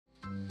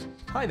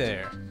Hi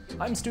there,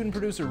 I'm student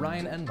producer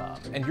Ryan Enbom,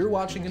 and you're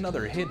watching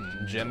another hidden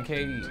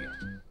geMKE.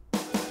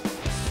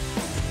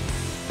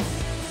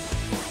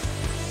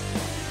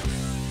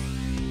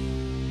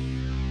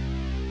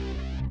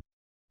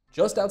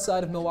 Just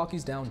outside of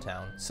Milwaukee's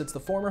downtown sits the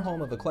former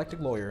home of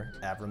eclectic lawyer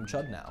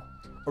Chudnow.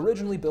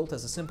 Originally built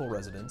as a simple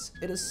residence,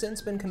 it has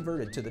since been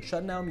converted to the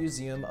Chudnow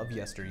Museum of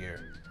Yesteryear,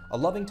 a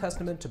loving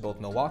testament to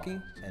both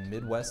Milwaukee and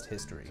Midwest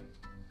history.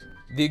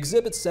 The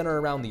exhibits center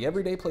around the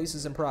everyday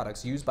places and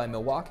products used by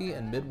Milwaukee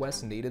and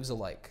Midwest natives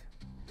alike.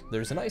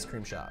 There's an ice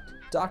cream shop,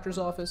 doctor's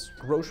office,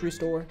 grocery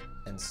store,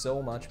 and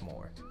so much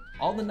more.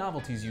 All the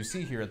novelties you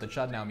see here at the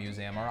Chudnow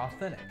Museum are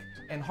authentic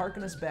and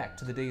harken us back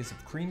to the days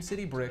of Cream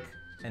City brick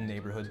and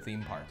neighborhood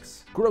theme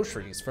parks.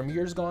 Groceries from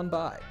years gone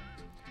by,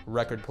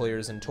 record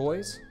players and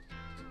toys,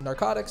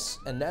 narcotics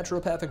and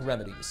naturopathic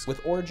remedies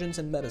with origins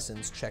and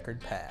medicine's checkered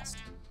past.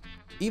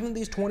 Even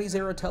these 20s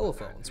era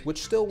telephones,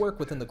 which still work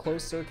within the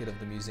closed circuit of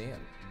the museum.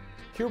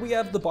 Here we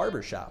have the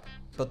barber shop,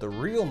 but the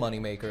real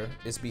moneymaker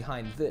is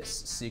behind this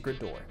secret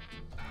door.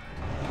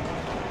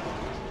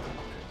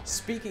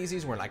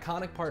 Speakeasies were an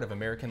iconic part of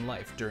American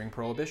life during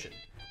Prohibition.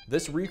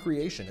 This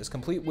recreation is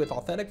complete with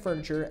authentic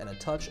furniture and a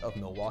touch of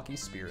Milwaukee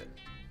spirit.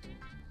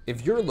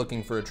 If you're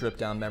looking for a trip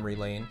down memory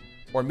lane,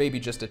 or maybe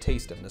just a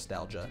taste of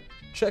nostalgia,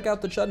 check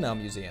out the Chudnow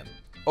Museum.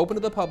 Open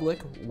to the public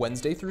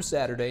Wednesday through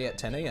Saturday at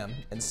 10 a.m.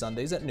 and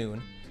Sundays at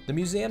noon, the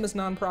museum is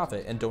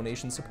nonprofit and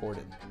donation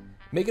supported.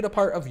 Make it a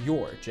part of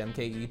your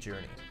geMKE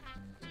journey.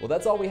 Well,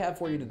 that's all we have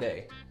for you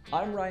today.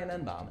 I'm Ryan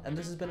Enbom, and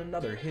this has been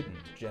another hidden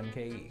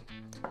geMKE.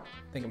 I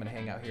think I'm gonna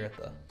hang out here at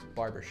the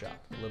barber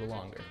shop a little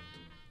longer.